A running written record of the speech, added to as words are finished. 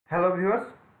Hello viewers,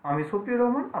 আমি শফিউর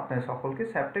রহমান আপনাদের সকলকে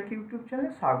ShafTech ইউটিউব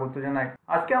চ্যানেলে স্বাগত জানাই।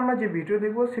 আজকে আমরা যে ভিডিও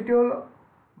দেখব সেটি হলো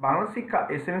বাংলা শিক্ষা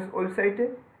SMS ওয়েবসাইটে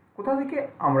কোথা থেকে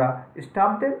আমরা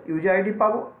স্টাফদের ইউজার আইডি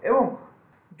পাবো এবং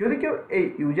যদি কেউ এই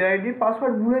ইউজার আইডির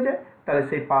পাসওয়ার্ড ভুলে যায় তাহলে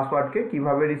সেই পাসওয়ার্ডকে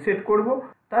কিভাবে রিসেট করব।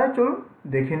 তাই চলুন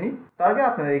দেখে নিই। তার আগে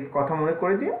আপনাদের এই কথা মনে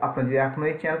করে দিয়ে আপনারা যদি এখনও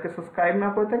এই চ্যানেলকে সাবস্ক্রাইব না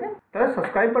করে থাকেন তাহলে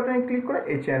সাবস্ক্রাইব বাটনে ক্লিক করে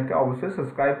এই চ্যানেলকে অবশ্যই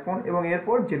সাবস্ক্রাইব করুন এবং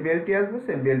এরপর যে বেলটি আসবে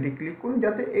সেই বেলটি ক্লিক করুন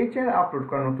যাতে এই চ্যানেলে আপলোড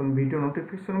করা নতুন ভিডিও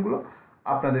নোটিফিকেশনগুলো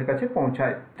আপনাদের কাছে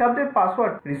পৌঁছায়। স্টাফদের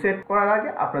পাসওয়ার্ড রিসেট করার আগে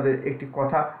আপনাদের একটি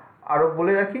কথা আরও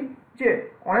বলে রাখি যে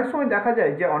অনেক সময় দেখা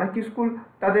যায় যে অনেক স্কুল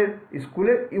তাদের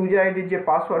স্কুলের ইউজার আইডির যে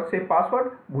পাসওয়ার্ড সেই পাসওয়ার্ড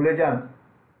ভুলে যান।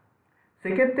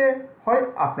 সেক্ষেত্রে হয়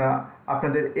আপনারা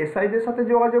আপনাদের এসআইদের সাথে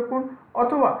যোগাযোগ করুন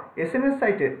অথবা SMS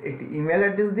সাইটের একটি ইমেল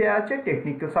অ্যাড্রেস দেওয়া আছে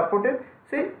টেকনিক্যাল সাপোর্টের,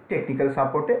 সেই টেকনিক্যাল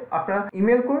সাপোর্টে আপনারা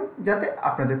ইমেল করুন যাতে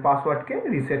আপনাদের পাসওয়ার্ডকে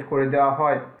রিসেট করে দেওয়া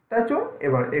হয়। তাই চলুন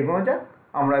এবার এগোনো যাক।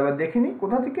 আমরা এবার দেখে নিই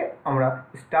কোথা থেকে আমরা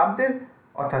স্টাফদের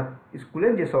অর্থাৎ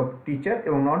স্কুলের যেসব টিচার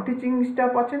এবং নন টিচিং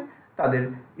স্টাফ আছেন তাদের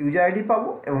ইউজার আইডি পাবো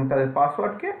এবং তাদের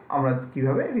পাসওয়ার্ডকে আমরা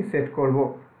কীভাবে রিসেট করব।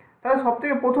 তাহলে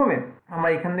সবথেকে প্রথমে আমরা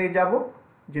এখান থেকে যাব,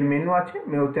 যে মেনু আছে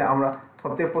মেনুতে আমরা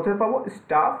সবথেকে প্রথমে পাবো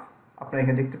স্টাফ। আপনারা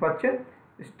এখানে দেখতে পাচ্ছেন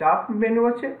স্টাফ মেনু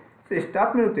আছে, সেই স্টাফ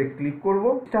মেনুতে ক্লিক করব।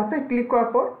 স্টাফে ক্লিক করার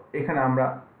পর এখানে আমরা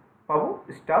পাবো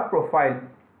স্টাফ প্রোফাইল।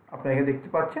 আপনারা এখানে দেখতে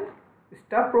পাচ্ছেন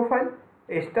স্টাফ প্রোফাইল।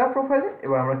 এই স্টাফ প্রোফাইলে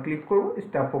এবার আমরা ক্লিক করব।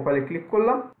 স্টাফ প্রোফাইলে ক্লিক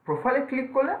করলাম। প্রোফাইলে ক্লিক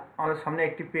করলে আমাদের সামনে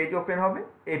একটি পেজ ওপেন হবে।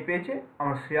 এই পেজে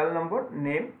আমরা serial number,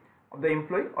 name of the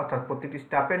employee অর্থাৎ প্রত্যেকটি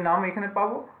স্টাফের নাম এখানে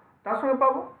পাবো, তার সঙ্গে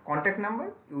পাবো কন্ট্যাক্ট নাম্বার,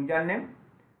 ইউজার নেম।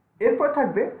 এরপর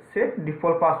থাকবে set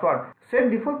default password. Set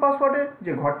default পাসওয়ার্ডের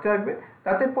যে ঘরটি থাকবে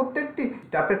তাতে প্রত্যেকটি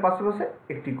স্টাফের পাশে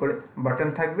একটি করে বাটন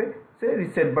থাকবে, সে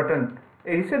রিসেট বাটন।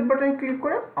 এই রিসেট বাটনে ক্লিক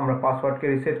করে আমরা পাসওয়ার্ডকে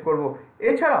রিসেট করব।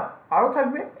 এছাড়া আরও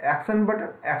থাকবে অ্যাকশন বাটন।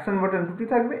 অ্যাকশন বাটন দুটি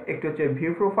থাকবে, একটি হচ্ছে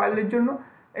ভিউ প্রোফাইলের জন্য,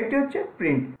 একটি হচ্ছে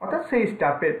প্রিন্ট অর্থাৎ সেই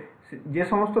স্টাফের যে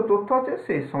সমস্ত তথ্য আছে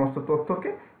সেই সমস্ত তথ্যকে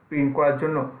প্রিন্ট করার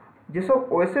জন্য। যেসব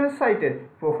ওয়েবসাইট সাইটের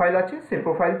প্রোফাইল আছে সেই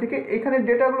প্রোফাইল থেকে এখানে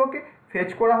ডেটাগুলোকে ফেচ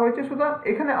করা হয়েছে, সুতরাং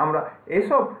এখানে আমরা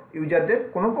এসব ইউজারদের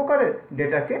কোনো প্রকারের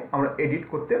ডেটাকে আমরা এডিট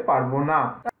করতে পারবো না।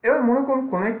 এবার মনে করুন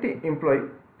কোনো একটি এমপ্লয়ি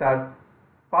তার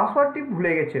পাসওয়ার্ডটি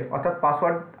ভুলে গেছে, অর্থাৎ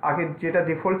পাসওয়ার্ড আগে যেটা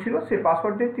ডিফল্ট ছিল সেই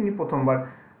পাসওয়ার্ড দিয়ে তিনি প্রথমবার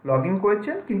লগ ইন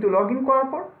করেছেন, কিন্তু লগ ইন করার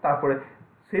পর তারপরে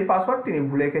সেই পাসওয়ার্ড তিনি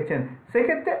ভুলে গেছেন।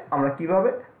 সেক্ষেত্রে আমরা কিভাবে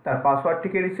তার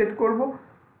পাসওয়ার্ডটিকে রিসেট করব,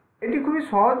 এটি খুবই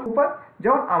সহজ উপায়।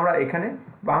 যেমন আমরা এখানে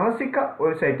বাংলা শিক্ষা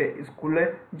ওয়েবসাইটে স্কুলের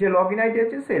যে লগ ইন আইডি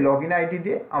আছে সেই লগ ইন আইডি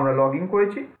দিয়ে আমরা লগ ইন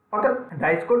করেছি, অর্থাৎ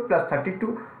ডাইস কোড +32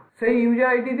 সেই ইউজার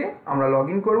আইডি দিয়ে আমরা লগ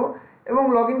ইন করবো এবং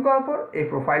লগ ইন করার পর এই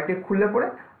প্রোফাইলটি খুললে পরে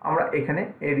আমরা এখানে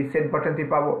এই রিসেট বাটনটি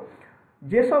পাবো।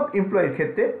 যেসব এমপ্লয়ির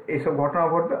ক্ষেত্রে এইসব ঘটনা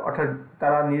ঘটবে, অর্থাৎ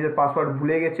তারা নিজের পাসওয়ার্ড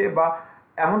ভুলে গেছে বা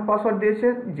এমন পাসওয়ার্ড দিয়েছে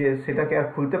যে সেটাকে আর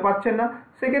খুলতে পারছেন না,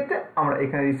 সেক্ষেত্রে আমরা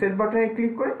এখানে রিসেট বাটনে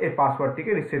ক্লিক করে এই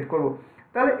পাসওয়ার্ডটিকে রিসেট করব।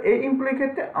 তাহলে এই এমপ্লয়ির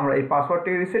ক্ষেত্রে আমরা এই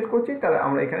পাসওয়ার্ডটিকে রিসেট করছি, তাহলে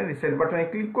আমরা এখানে রিসেট বাটনে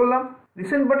ক্লিক করলাম।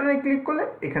 রিসেট বাটনে ক্লিক করলে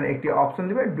এখানে একটি অপশন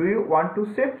দেবে, do you want to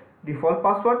set default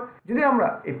password. যদি আমরা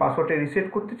এই পাসওয়ার্ডটি রিসেট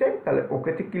করতে চাই তাহলে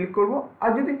ওকেতে ক্লিক করব,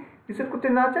 আর যদি রিসেট করতে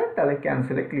না চাই তাহলে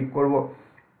ক্যান্সেলে ক্লিক করব।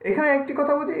 এখানে একটি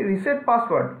কথা বলছি, reset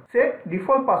password set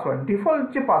default password. Default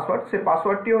যে পাসওয়ার্ড সেই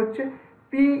পাসওয়ার্ডটি হচ্ছে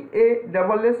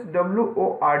PASSWORD।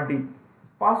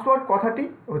 পাসওয়ার্ড কথাটি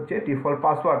হচ্ছে ডিফল্ট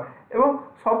পাসওয়ার্ড এবং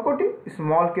সবকটি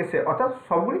স্মল কেসে, অর্থাৎ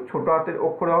সবগুলি ছোটো হাতের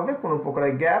অক্ষরে হবে, কোনো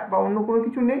প্রকারের গ্যাপ বা অন্য কোনো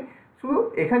কিছু নেই। শুধু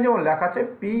এখানে যেমন লেখা আছে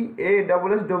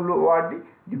PASSWORD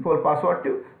ডিফল্ট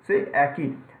পাসওয়ার্ডটিও সেই একই।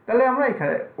 তাহলে আমরা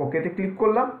এখানে ওকেতে ক্লিক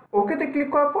করলাম। ওকেতে ক্লিক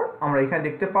করার পর আমরা এখানে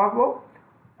দেখতে পাবো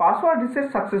password reset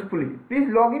successfully, please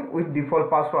log in with default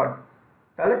password.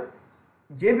 তাহলে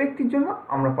যে ব্যক্তির জন্য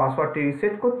আমরা পাসওয়ার্ডটি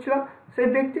রিসেট করছিলাম সেই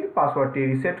ব্যক্তির পাসওয়ার্ডটি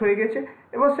রিসেট হয়ে গেছে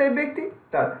এবং সেই ব্যক্তি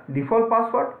তার ডিফল্ট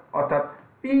পাসওয়ার্ড অর্থাৎ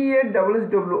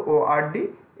PASSWORD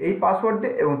এই পাসওয়ার্ড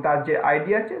দিয়ে এবং তার যে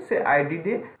আইডি আছে সেই আইডি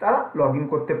দিয়ে তারা লগ ইন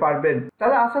করতে পারবেন।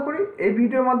 তাহলে আশা করি এই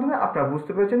ভিডিওর মাধ্যমে আপনারা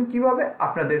বুঝতে পেরেছেন কিভাবে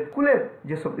আপনাদের স্কুলের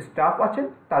যেসব স্টাফ আছেন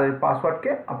তাদের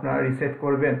পাসওয়ার্ডকে আপনারা রিসেট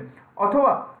করবেন।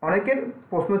 অথবা অনেকের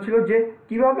প্রশ্ন ছিল যে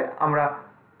কিভাবে আমরা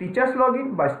টিচার্স লগ ইন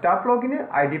বা স্টাফ লগ ইনের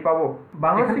আইডি পাবো।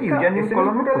 বাংলা ইউজার নেম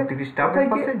কলমে প্রত্যেকটি স্টাফের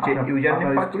পাশে যে ইউজার নেম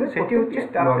পাচ্ছেন সেটি হচ্ছে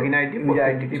লগ ইন আইডি, ইউজার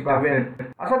আইডিটি পাবেন।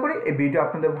 আশা করি এই ভিডিও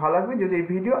আপনাদের ভালো লাগবে। যদি এই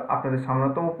ভিডিও আপনাদের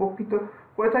সামান্যতম উপকৃত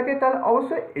করে থাকে তাহলে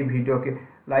অবশ্যই এই ভিডিওকে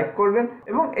লাইক করবেন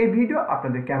এবং এই ভিডিও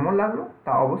আপনাদের কেমন লাগলো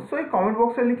তা অবশ্যই কমেন্ট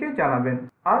বক্সে লিখে জানাবেন।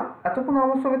 আর এতক্ষণ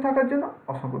আমার সঙ্গে থাকার জন্য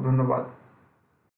অসংখ্য ধন্যবাদ।